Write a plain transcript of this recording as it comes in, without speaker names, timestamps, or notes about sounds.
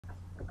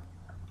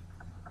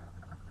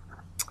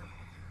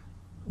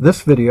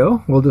This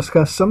video will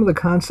discuss some of the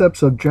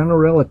concepts of general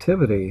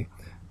relativity,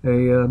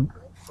 a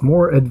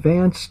more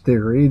advanced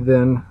theory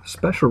than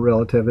special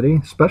relativity.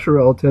 Special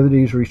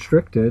relativity is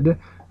restricted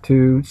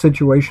to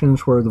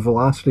situations where the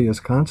velocity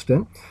is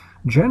constant.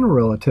 General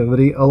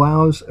relativity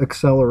allows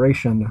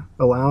acceleration,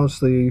 allows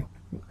the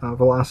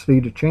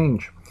velocity to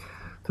change.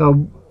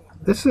 So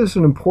this is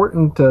an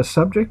important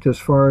subject as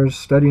far as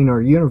studying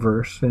our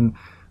universe, and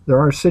there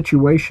are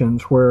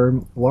situations where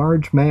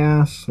large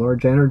mass,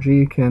 large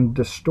energy can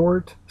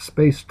distort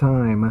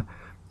space-time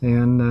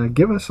and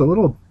give us a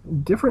little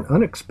different,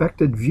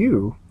 unexpected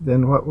view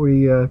than what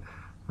we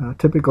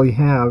typically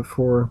have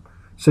for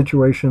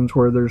situations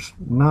where there's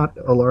not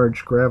a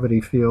large gravity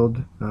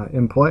field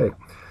in play.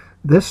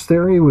 This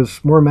theory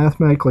was more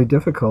mathematically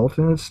difficult,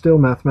 and it's still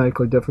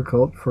mathematically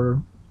difficult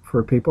for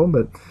people,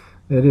 but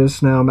it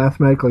is now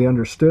mathematically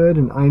understood,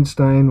 and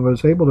Einstein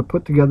was able to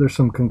put together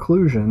some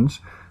conclusions.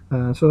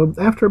 So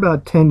after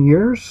about 10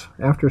 years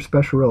after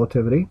special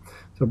relativity,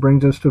 so it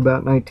brings us to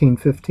about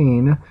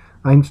 1915,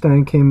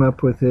 Einstein came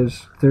up with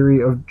his theory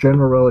of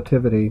general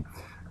relativity.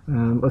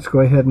 Let's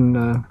go ahead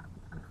and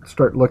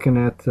start looking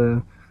at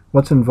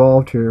what's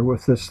involved here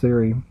with this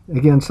theory.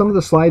 Again, some of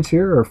the slides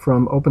here are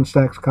from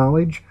OpenStax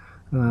College,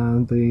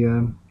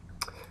 the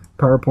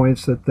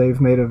PowerPoints that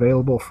they've made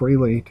available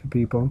freely to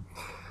people.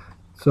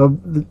 So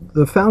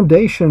the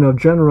foundation of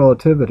general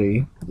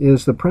relativity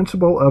is the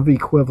principle of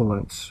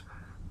equivalence.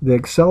 The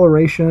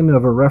acceleration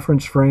of a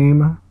reference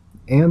frame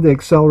and the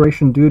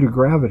acceleration due to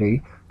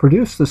gravity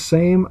produce the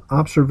same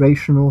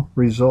observational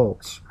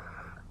results.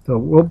 So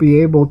we'll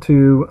be able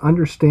to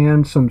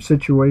understand some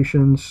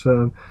situations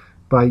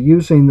by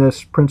using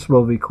this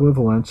principle of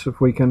equivalence.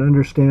 If we can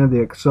understand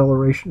the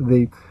acceleration,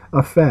 the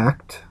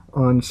effect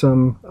on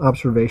some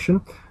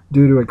observation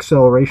due to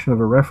acceleration of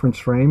a reference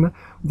frame,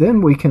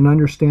 then we can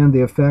understand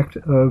the effect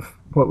of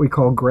what we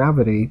call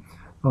gravity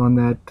on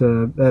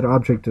that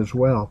object as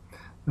well.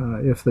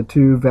 If the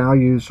two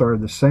values are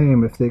the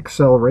same, if the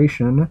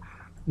acceleration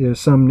is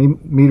some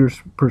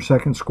meters per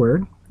second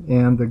squared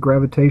and the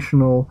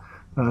gravitational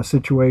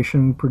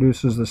situation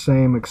produces the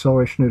same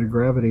acceleration due to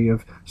gravity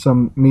of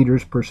some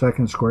meters per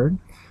second squared,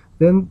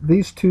 then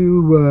these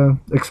two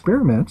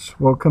experiments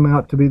will come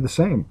out to be the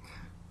same.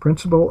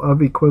 Principle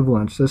of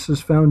equivalence. This is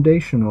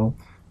foundational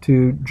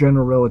to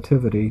general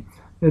relativity.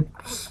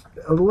 It's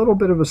a little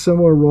bit of a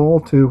similar role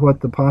to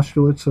what the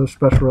postulates of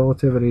special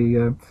relativity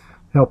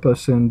help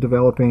us in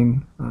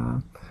developing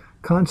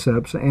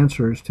concepts,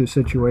 answers to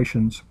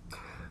situations.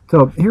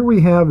 So here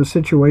we have a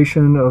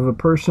situation of a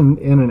person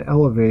in an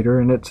elevator,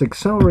 and it's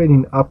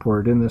accelerating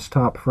upward in this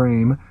top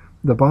frame.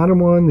 The bottom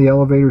one, the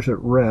elevator's at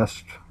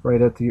rest,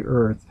 right at the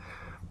Earth.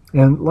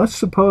 And let's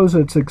suppose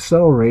it's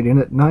accelerating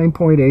at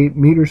 9.8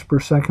 meters per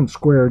second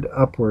squared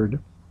upward.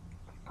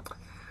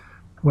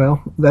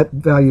 Well, that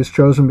value is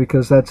chosen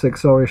because that's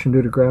acceleration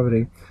due to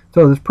gravity.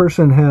 So this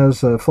person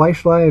has a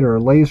flashlight or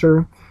a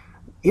laser.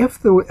 If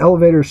the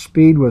elevator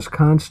speed was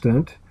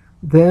constant,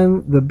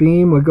 then the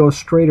beam would go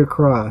straight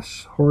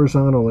across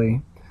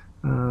horizontally.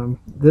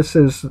 This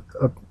is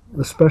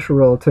the special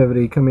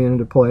relativity coming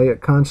into play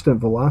at constant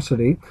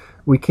velocity.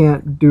 We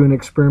can't do an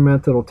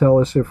experiment that'll tell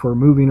us if we're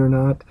moving or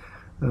not.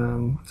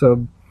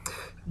 So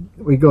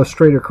we go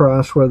straight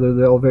across whether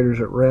the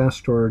elevator's at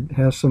rest or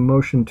has some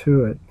motion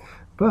to it.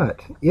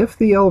 But if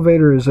the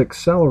elevator is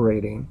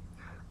accelerating,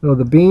 so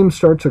the beam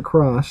starts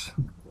across,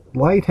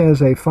 light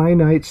has a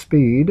finite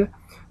speed,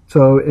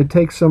 so it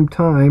takes some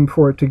time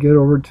for it to get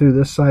over to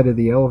this side of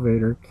the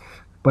elevator.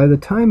 By the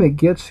time it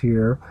gets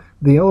here,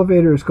 the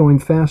elevator is going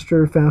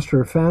faster,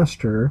 faster,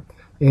 faster,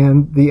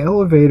 and the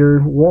elevator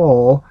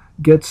wall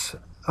gets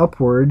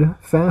upward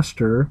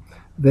faster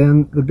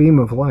than the beam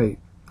of light.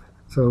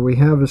 So we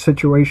have a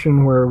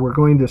situation where we're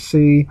going to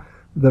see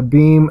the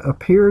beam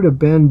appear to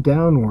bend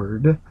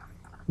downward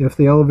if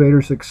the elevator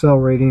is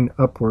accelerating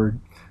upward.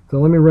 So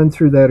let me run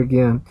through that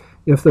again.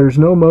 If there's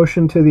no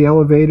motion to the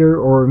elevator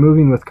or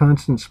moving with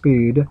constant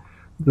speed,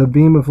 the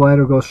beam of light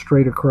will go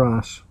straight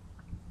across.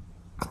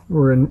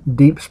 We're in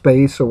deep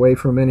space away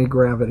from any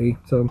gravity.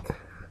 So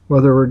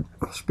whether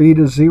speed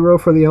is 0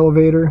 for the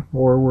elevator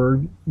or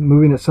we're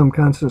moving at some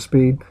constant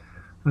speed,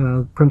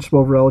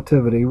 principle of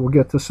relativity, we'll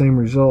get the same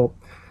result.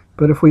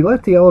 But if we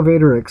let the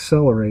elevator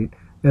accelerate,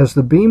 as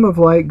the beam of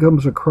light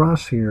comes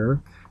across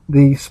here,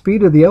 the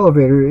speed of the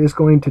elevator is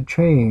going to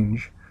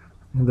change.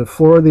 The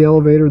floor of the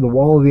elevator, the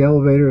wall of the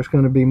elevator is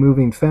going to be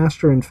moving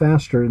faster and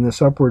faster in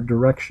this upward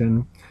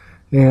direction.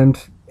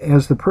 And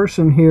as the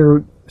person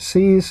here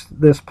sees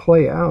this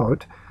play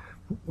out,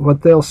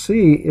 what they'll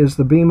see is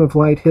the beam of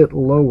light hit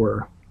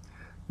lower.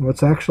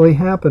 What's actually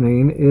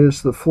happening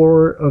is the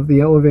floor of the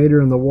elevator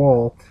and the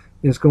wall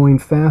is going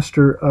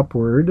faster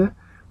upward.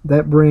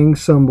 That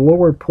brings some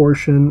lower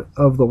portion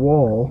of the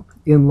wall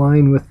in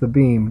line with the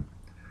beam.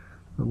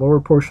 The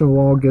lower portion of the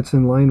wall gets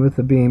in line with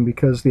the beam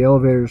because the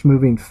elevator is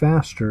moving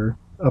faster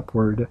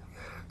upward.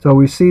 So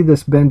we see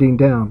this bending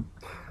down.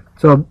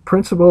 So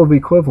principle of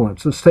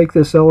equivalence. Let's take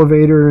this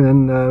elevator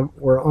and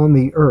we're on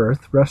the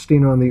Earth,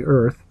 resting on the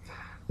Earth.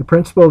 The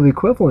principle of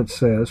equivalence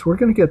says we're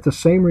going to get the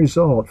same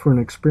result for an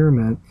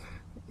experiment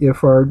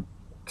if our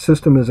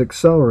system is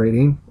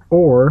accelerating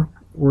or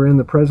we're in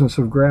the presence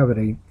of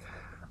gravity.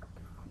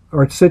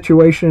 Our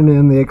situation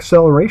in the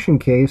acceleration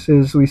case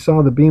is we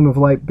saw the beam of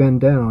light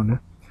bend down.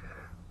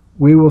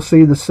 We will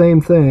see the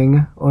same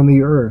thing on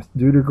the Earth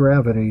due to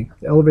gravity.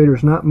 The elevator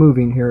is not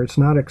moving here, it's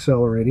not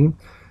accelerating,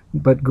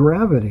 but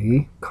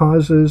gravity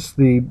causes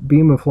the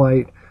beam of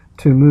light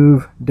to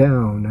move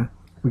down.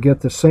 We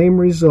get the same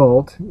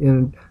result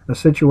in a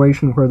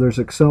situation where there's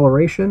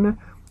acceleration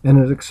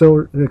and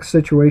a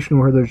situation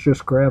where there's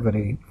just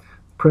gravity.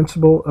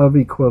 Principle of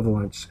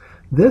equivalence.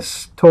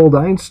 This told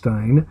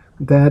Einstein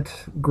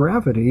that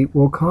gravity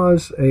will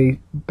cause a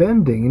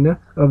bending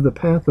of the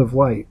path of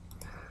light.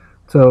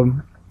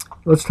 So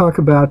let's talk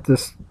about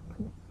this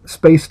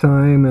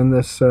space-time, and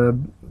this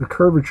the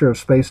curvature of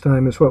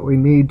space-time is what we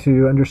need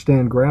to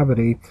understand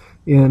gravity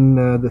in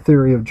the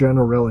theory of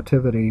general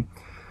relativity.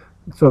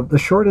 So the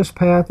shortest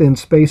path in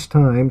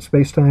space-time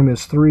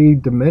is 3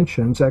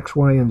 dimensions, x,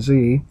 y, and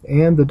z,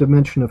 and the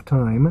dimension of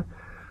time.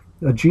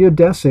 A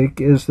geodesic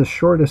is the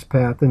shortest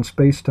path in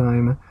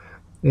space-time,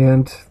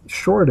 and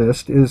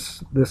shortest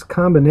is this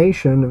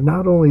combination of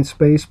not only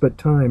space but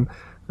time.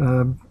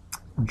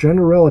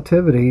 General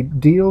relativity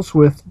deals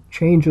with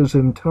changes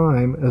in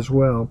time as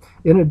well,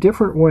 in a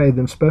different way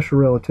than special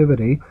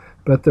relativity,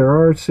 but there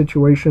are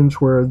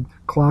situations where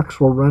clocks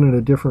will run at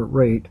a different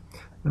rate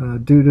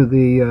due to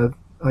the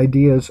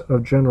ideas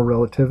of general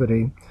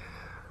relativity.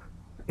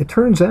 It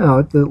turns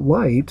out that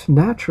light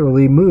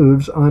naturally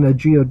moves on a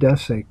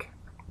geodesic.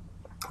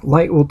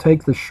 Light will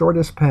take the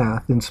shortest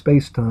path in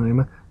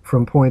space-time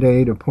from point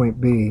A to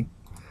point B.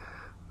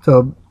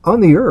 So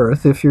on the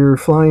Earth, if you're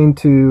flying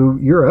to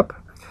Europe,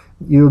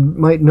 you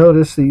might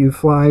notice that you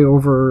fly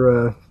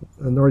over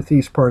the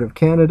northeast part of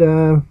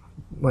Canada,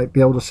 might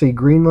be able to see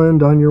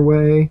Greenland on your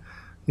way,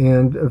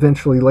 and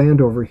eventually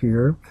land over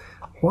here.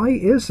 Why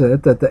is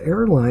it that the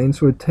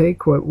airlines would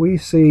take what we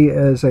see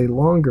as a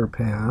longer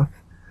path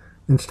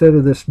instead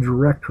of this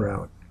direct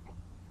route?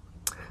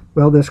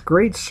 Well, this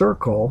great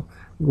circle,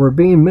 we're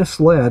being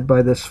misled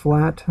by this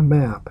flat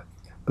map.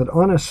 But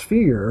on a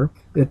sphere,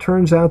 it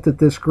turns out that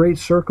this great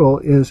circle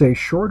is a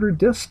shorter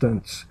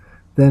distance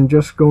than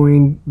just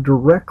going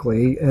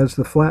directly as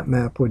the flat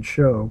map would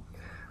show.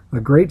 A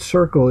great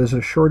circle is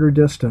a shorter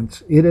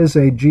distance. It is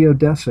a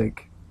geodesic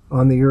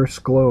on the Earth's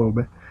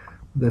globe.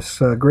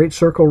 This great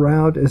circle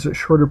route is a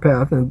shorter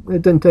path, and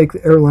it didn't take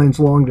the airlines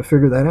long to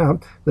figure that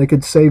out. They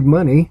could save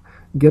money,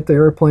 get the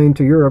airplane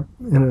to Europe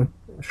in a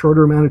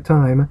shorter amount of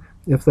time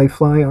if they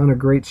fly on a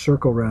great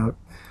circle route.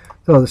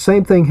 So the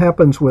same thing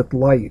happens with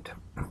light.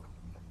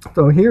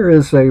 So here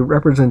is a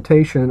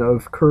representation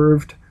of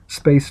curved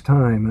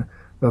space-time,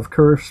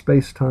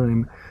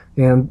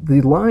 and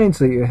the lines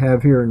that you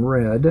have here in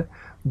red,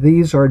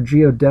 these are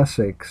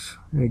geodesics,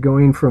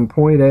 going from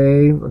point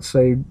A, let's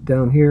say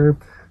down here,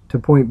 to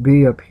point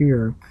B up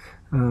here.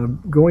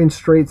 Going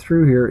straight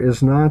through here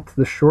is not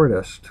the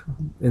shortest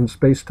in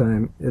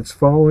space-time. It's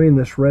following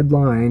this red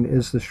line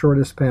is the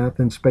shortest path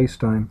in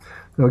space-time.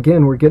 Now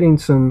again, we're getting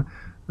some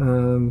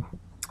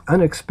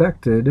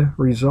unexpected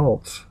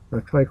results,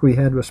 like we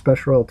had with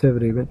special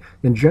relativity. But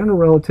in general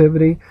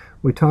relativity,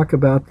 we talk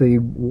about the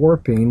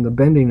warping, the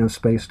bending of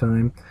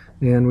space-time,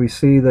 and we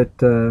see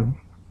that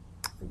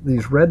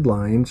these red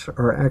lines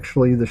are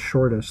actually the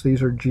shortest.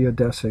 These are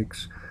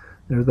geodesics.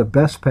 They're the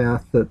best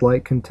path that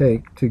light can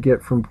take to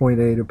get from point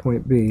A to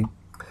point B.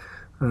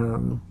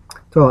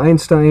 So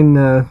Einstein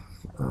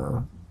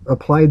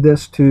applied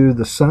this to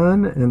the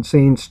sun and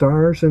seeing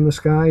stars in the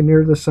sky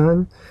near the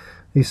sun.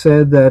 He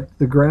said that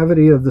the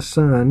gravity of the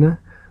sun,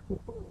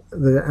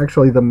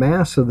 actually the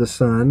mass of the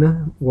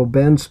sun, will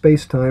bend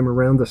space-time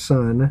around the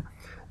sun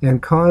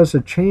and cause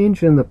a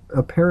change in the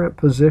apparent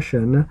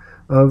position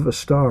of a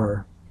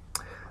star.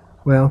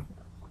 Well,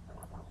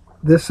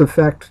 this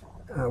effect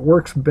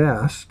works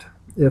best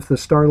if the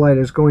starlight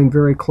is going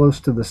very close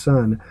to the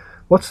sun.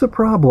 What's the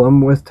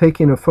problem with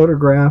taking a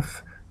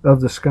photograph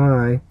of the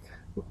sky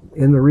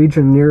in the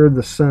region near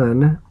the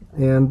sun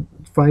and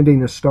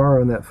finding a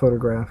star on that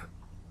photograph?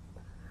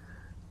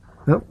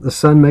 Well, the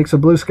sun makes a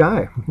blue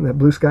sky. That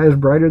blue sky is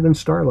brighter than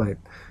starlight.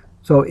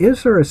 So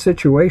is there a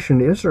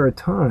situation, is there a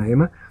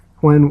time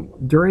when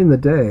during the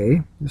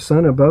day, the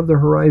sun above the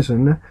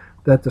horizon,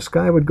 that the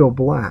sky would go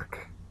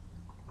black?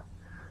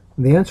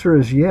 And the answer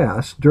is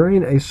yes.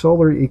 During a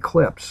solar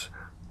eclipse,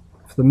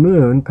 if the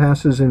moon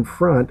passes in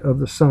front of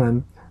the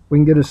sun, we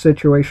can get a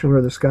situation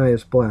where the sky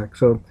is black.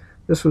 So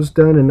this was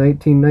done in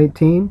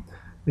 1919,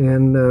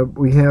 and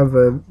we have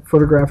a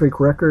photographic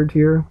record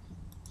here.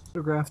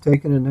 Photograph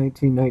taken in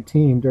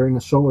 1919 during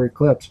the solar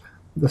eclipse.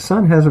 The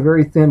sun has a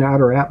very thin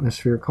outer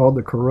atmosphere called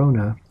the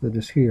corona that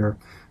is here,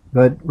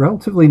 but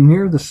relatively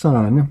near the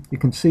sun, you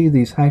can see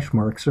these hash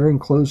marks. They're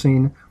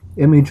enclosing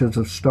images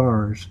of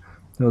stars.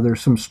 So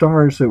there's some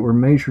stars that were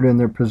measured in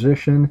their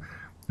position.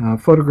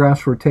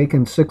 Photographs were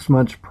taken 6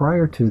 months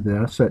prior to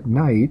this at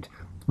night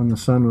when the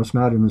sun was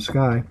not in the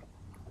sky.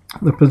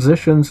 The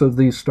positions of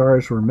these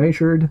stars were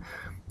measured,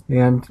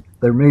 and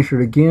They're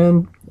measured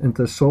again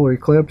into solar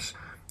eclipse,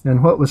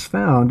 and what was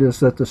found is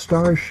that the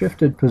stars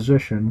shifted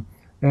position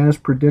as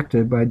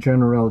predicted by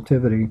general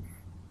relativity.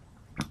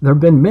 There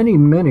have been many,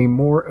 many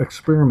more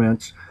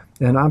experiments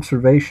and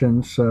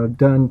observations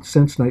done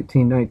since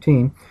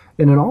 1919,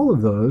 and in all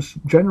of those,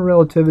 general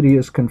relativity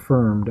is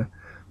confirmed.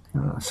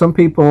 Some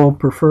people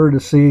prefer to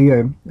see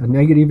a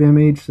negative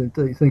image, that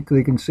they think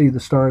they can see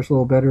the stars a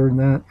little better than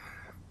that,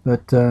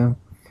 but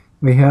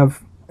we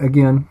have,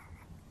 again,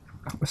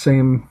 the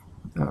same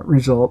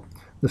result.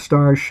 The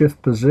stars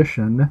shift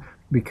position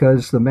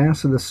because the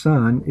mass of the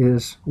sun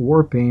is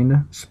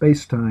warping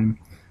space-time.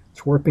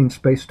 It's warping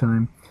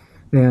space-time.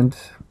 And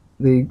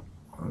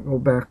I'll go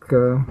back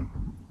a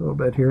little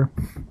bit here.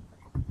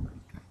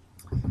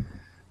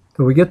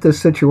 So we get this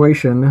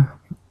situation,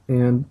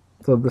 and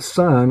so the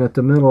sun at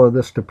the middle of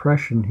this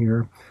depression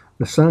here,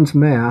 the sun's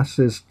mass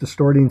is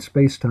distorting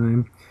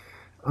space-time.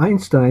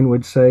 Einstein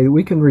would say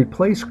we can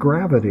replace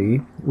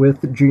gravity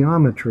with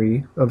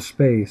geometry of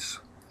space,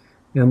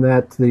 and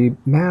that the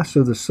mass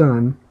of the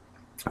sun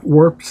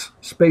warps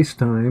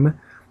space-time.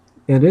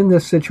 And in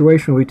this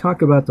situation, we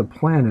talk about the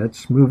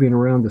planets moving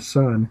around the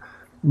sun.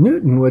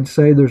 Newton would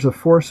say there's a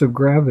force of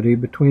gravity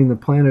between the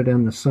planet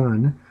and the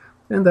sun,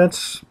 and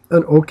that's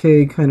an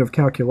okay kind of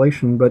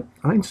calculation, but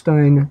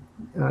Einstein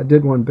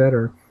did one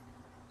better.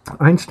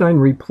 Einstein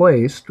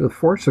replaced the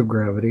force of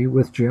gravity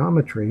with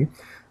geometry,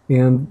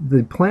 and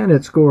the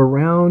planets go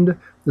around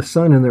the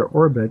sun in their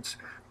orbits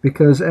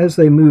because as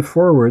they move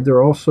forward,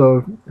 they're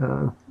also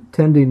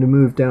tending to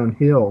move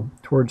downhill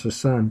towards the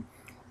sun,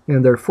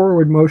 and their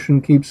forward motion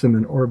keeps them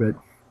in orbit.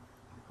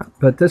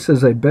 But this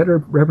is a better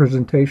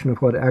representation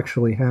of what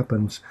actually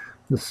happens.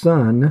 The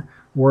sun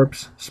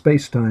warps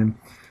space-time.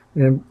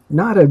 And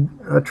not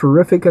a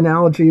terrific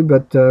analogy,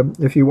 but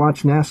if you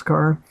watch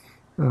NASCAR,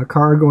 a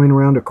car going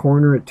around a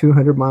corner at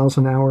 200 miles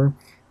an hour,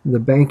 the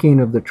banking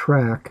of the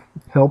track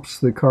helps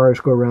the cars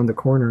go around the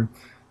corner.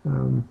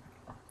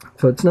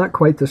 So it's not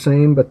quite the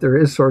same, but there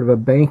is sort of a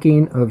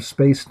banking of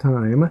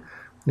space-time,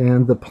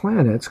 and the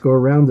planets go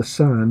around the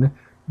sun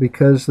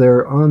because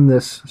they're on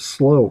this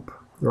slope.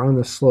 They're on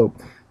this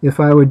slope. If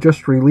I would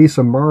just release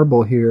a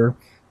marble here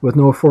with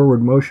no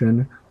forward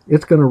motion,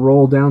 it's going to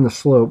roll down the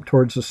slope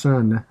towards the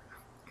sun.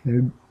 Okay?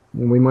 And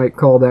we might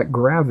call that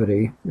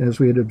gravity, as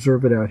we'd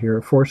observe it out here,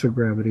 a force of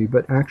gravity.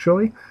 But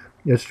actually,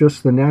 it's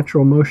just the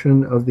natural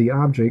motion of the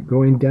object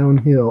going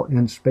downhill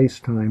in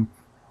space-time.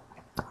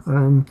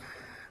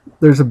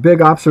 There's a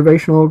big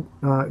observational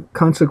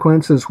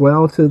consequence as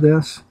well to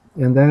this,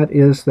 and that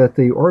is that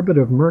the orbit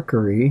of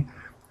Mercury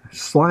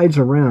slides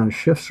around,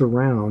 shifts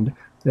around.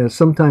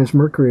 Sometimes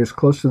Mercury is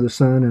close to the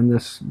sun, and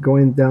this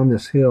going down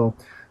this hill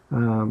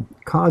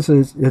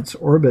causes its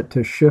orbit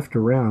to shift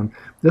around.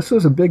 This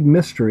was a big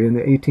mystery in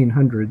the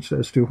 1800s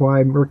as to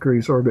why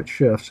Mercury's orbit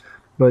shifts,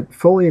 but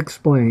fully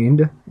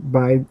explained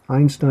by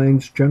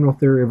Einstein's general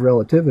theory of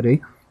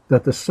relativity,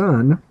 that the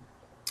sun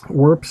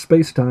warps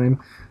spacetime,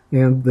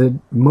 and the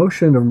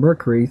motion of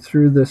Mercury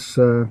through this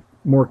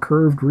more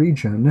curved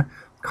region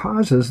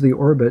causes the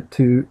orbit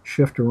to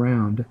shift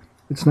around.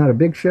 It's not a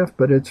big shift,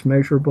 but it's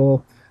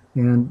measurable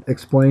and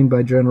explained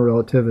by general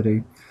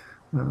relativity.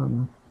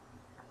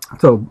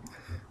 So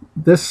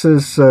this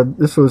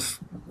was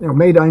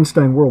made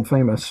Einstein world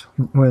famous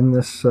when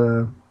this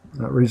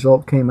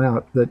result came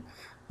out, that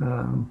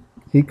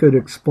he could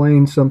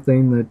explain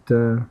something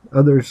that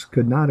others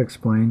could not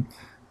explain,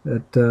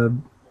 that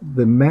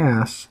the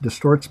mass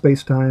distorts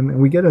space-time, and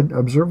we get an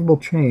observable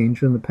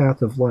change in the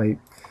path of light.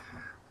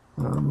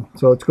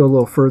 So let's go a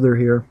little further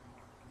here.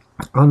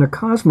 On a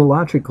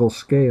cosmological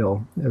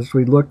scale, as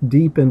we look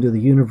deep into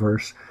the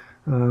universe,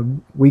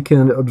 we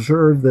can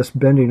observe this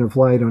bending of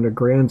light on a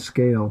grand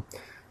scale.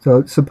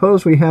 So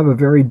suppose we have a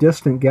very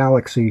distant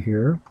galaxy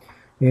here,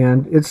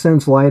 and it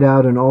sends light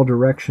out in all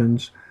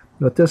directions,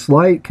 but this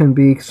light can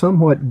be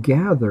somewhat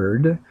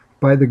gathered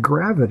by the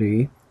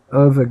gravity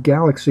of a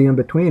galaxy in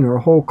between, or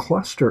a whole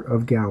cluster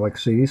of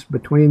galaxies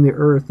between the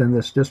Earth and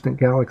this distant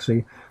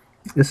galaxy.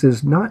 This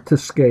is not to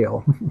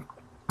scale.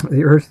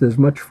 The Earth is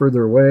much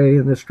further away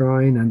in this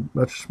drawing and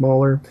much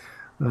smaller.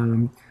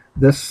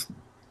 This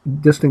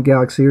distant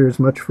galaxy here is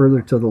much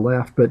further to the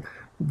left, but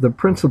the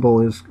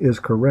principle is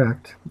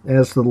correct.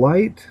 As the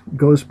light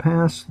goes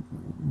past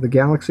the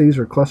galaxies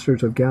or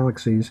clusters of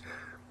galaxies,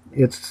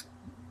 it's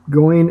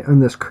going in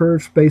this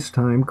curved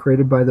space-time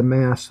created by the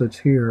mass that's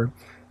here,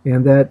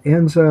 and that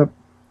ends up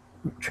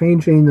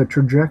changing the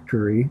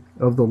trajectory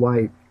of the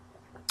light.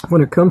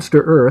 When it comes to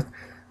Earth,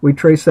 we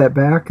trace that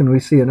back and we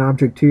see an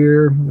object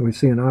here, and we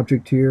see an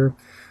object here,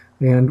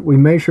 and we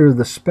measure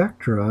the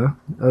spectra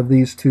of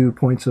these 2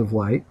 points of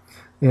light,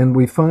 and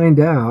we find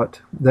out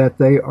that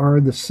they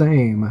are the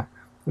same.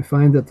 We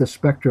find that the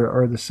spectra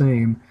are the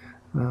same.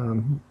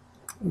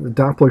 The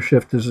Doppler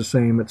shift is the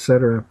same,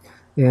 etc.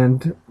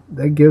 And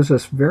that gives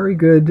us very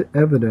good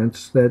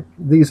evidence that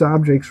these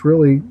objects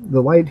really,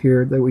 the light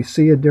here that we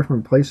see at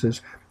different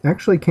places,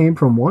 actually came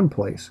from one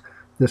place.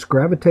 This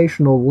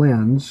gravitational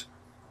lens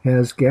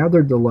has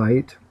gathered the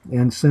light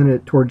and sent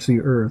it towards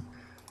the Earth.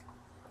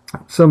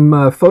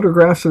 Some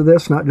photographs of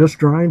this, not just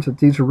drawings, but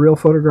these are real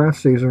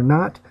photographs. These are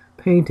not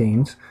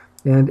paintings.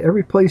 And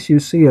every place you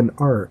see an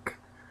arc,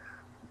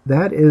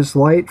 that is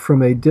light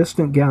from a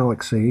distant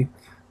galaxy,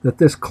 that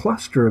this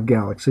cluster of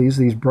galaxies,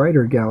 these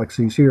brighter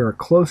galaxies here, are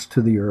close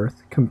to the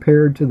Earth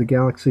compared to the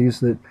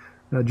galaxies that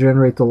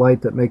generate the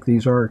light that make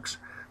these arcs.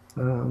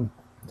 So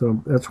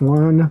that's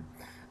one.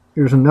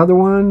 Here's another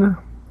one,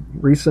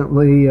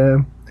 recently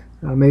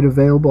made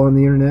available on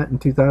the internet in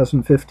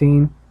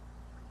 2015,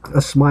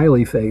 a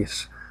smiley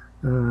face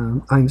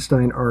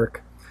Einstein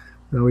arc.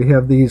 Now we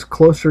have these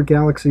closer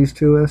galaxies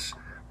to us.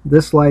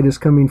 This light is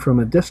coming from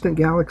a distant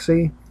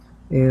galaxy,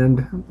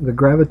 and the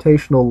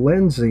gravitational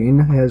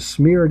lensing has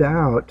smeared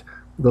out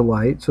the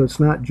light, so it's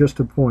not just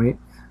a point.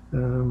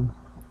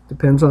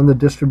 Depends on the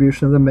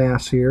distribution of the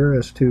mass here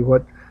as to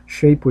what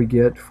shape we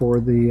get for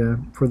the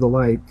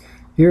light.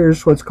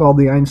 Here's what's called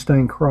the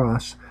Einstein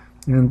cross,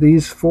 and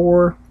these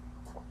four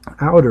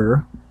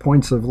outer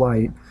points of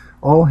light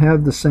all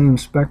have the same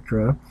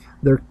spectra.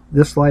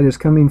 This light is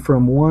coming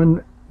from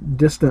one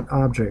distant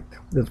object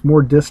that's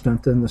more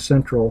distant than the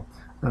central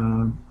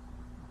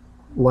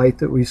light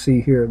that we see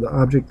here, the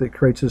object that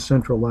creates the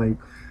central light.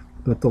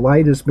 But the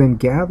light has been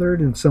gathered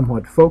and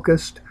somewhat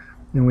focused,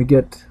 and we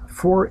get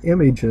four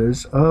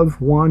images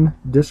of one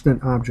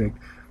distant object.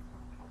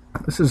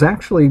 This is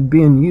actually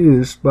being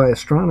used by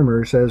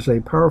astronomers as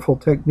a powerful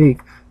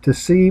technique to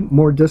see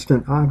more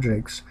distant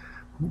objects.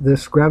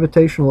 This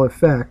gravitational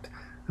effect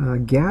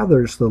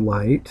gathers the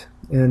light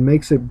and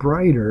makes it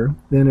brighter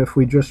than if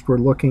we just were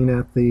looking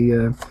at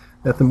the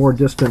more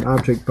distant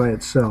object by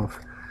itself.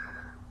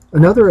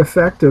 Another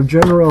effect of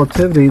general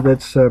relativity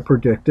that's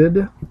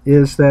predicted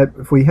is that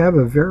if we have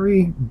a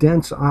very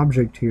dense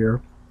object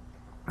here,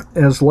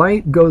 as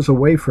light goes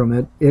away from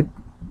it, it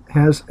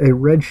has a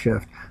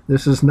redshift.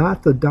 This is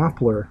not the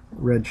Doppler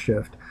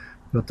redshift,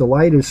 but the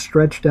light is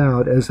stretched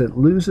out as it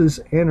loses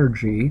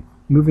energy,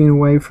 moving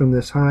away from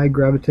this high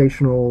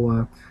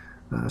gravitational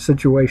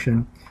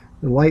situation.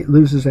 The light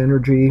loses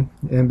energy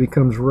and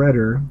becomes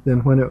redder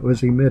than when it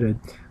was emitted.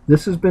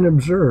 This has been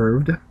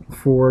observed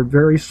for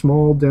very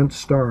small, dense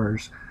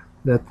stars,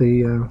 that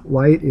the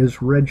light is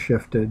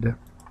redshifted.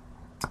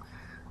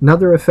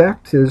 Another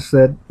effect is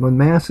that when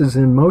mass is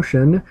in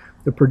motion,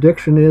 the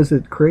prediction is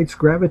it creates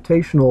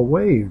gravitational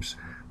waves.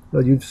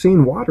 Well, you've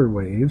seen water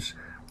waves.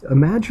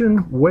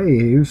 Imagine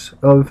waves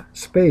of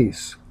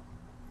space,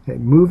 okay,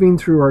 moving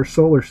through our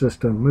solar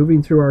system,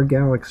 moving through our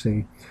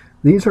galaxy.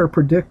 These are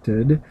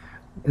predicted,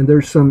 and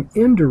there's some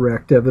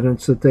indirect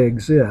evidence that they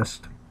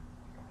exist,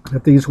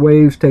 that these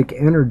waves take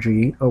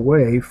energy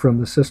away from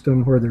the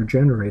system where they're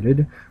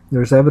generated.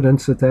 There's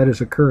evidence that that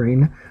is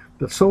occurring,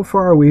 but so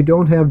far we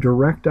don't have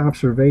direct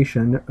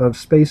observation of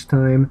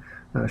space-time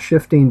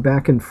shifting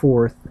back and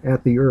forth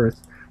at the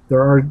Earth.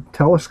 There are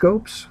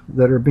telescopes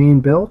that are being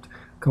built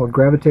called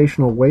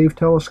gravitational wave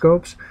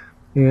telescopes,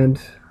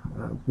 and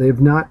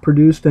they've not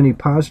produced any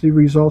positive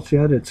results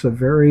yet. It's a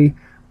very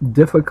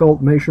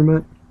difficult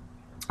measurement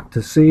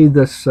to see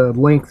this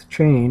length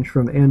change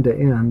from end to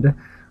end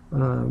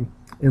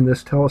in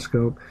this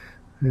telescope,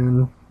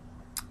 and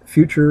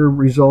future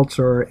results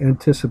are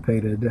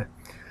anticipated.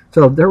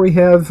 So there we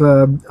have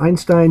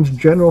Einstein's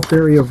general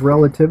theory of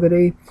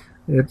relativity.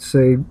 It's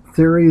a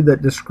theory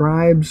that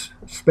describes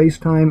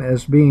space-time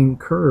as being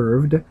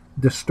curved,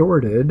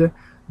 distorted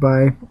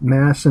by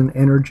mass and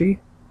energy.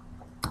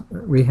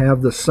 We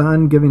have the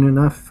sun giving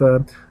enough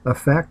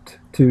effect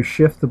to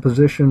shift the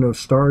position of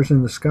stars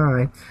in the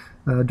sky.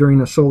 During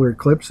a solar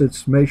eclipse,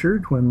 it's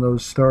measured when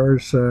those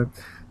stars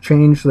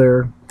change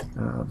their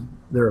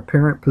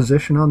apparent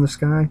position on the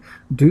sky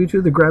due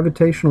to the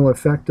gravitational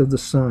effect of the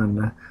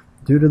sun,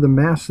 due to the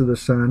mass of the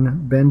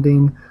sun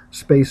bending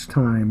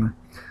space-time.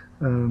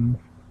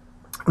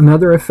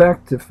 Another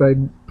effect, if I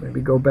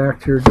maybe go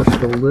back here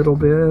just a little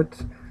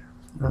bit,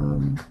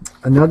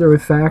 another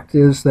effect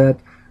is that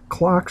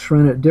clocks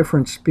run at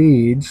different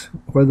speeds,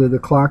 whether the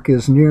clock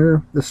is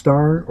near the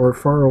star or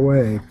far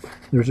away.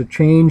 There's a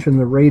change in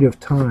the rate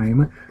of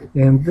time,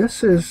 and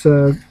this is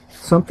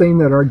something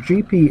that our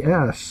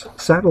GPS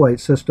satellite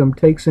system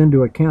takes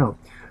into account.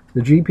 The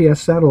GPS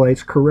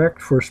satellites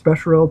correct for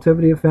special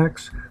relativity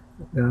effects,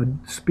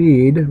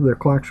 speed, their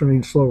clocks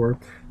running slower,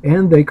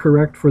 and they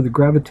correct for the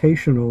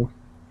gravitational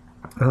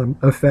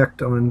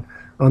effect on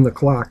the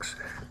clocks.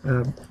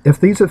 If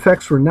these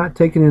effects were not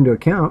taken into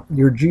account,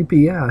 your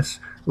GPS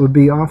would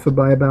be off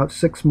by about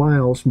 6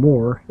 miles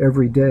more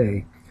every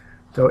day.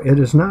 So it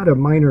is not a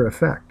minor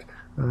effect.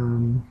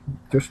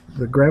 Just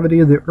the gravity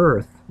of the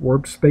Earth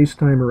warps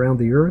space-time around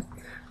the Earth,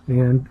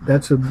 and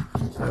that's an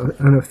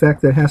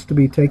effect that has to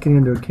be taken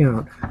into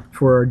account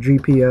for our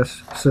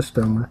GPS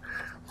system.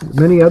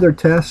 Many other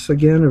tests,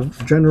 again,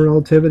 of general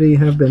relativity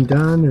have been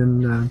done,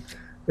 and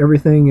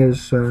everything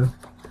is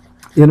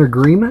in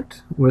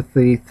agreement with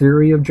the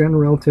theory of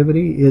general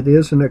relativity. It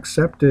is an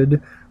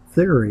accepted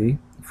theory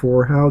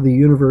for how the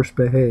universe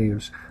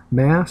behaves.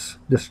 Mass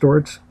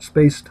distorts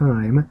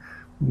space-time,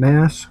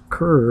 mass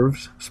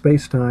curves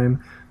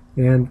space-time,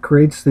 and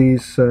creates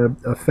these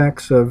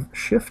effects of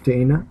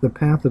shifting the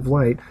path of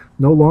light,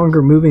 no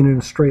longer moving in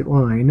a straight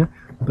line,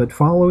 but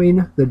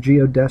following the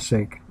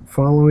geodesic,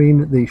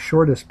 following the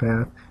shortest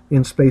path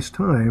in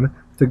space-time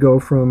to go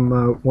from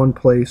one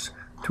place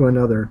to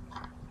another.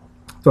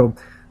 So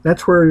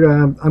that's where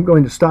I'm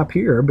going to stop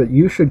here, but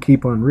you should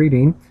keep on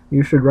reading.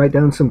 You should write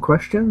down some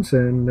questions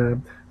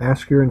and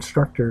ask your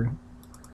instructor.